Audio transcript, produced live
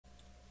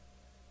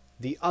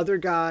The other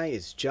guy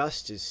is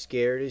just as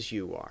scared as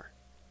you are.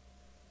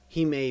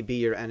 He may be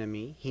your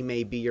enemy, he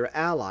may be your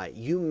ally,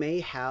 you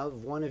may have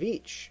one of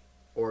each,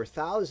 or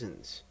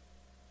thousands.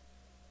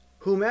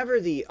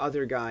 Whomever the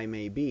other guy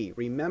may be,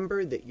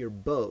 remember that you're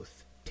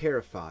both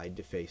terrified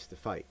to face the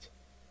fight.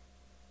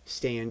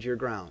 Stand your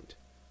ground.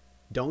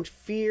 Don't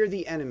fear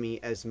the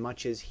enemy as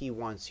much as he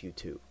wants you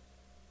to.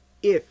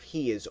 If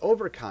he is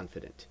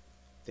overconfident,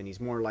 then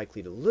he's more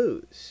likely to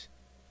lose.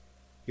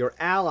 Your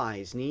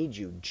allies need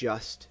you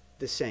just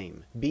the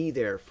same. Be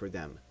there for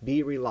them.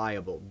 Be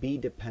reliable. Be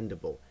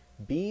dependable.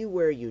 Be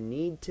where you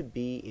need to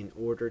be in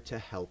order to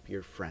help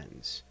your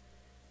friends.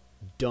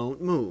 Don't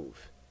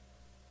move.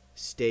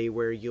 Stay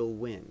where you'll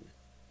win.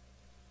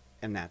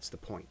 And that's the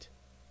point.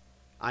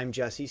 I'm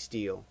Jesse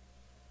Steele,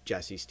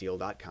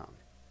 jessesteele.com.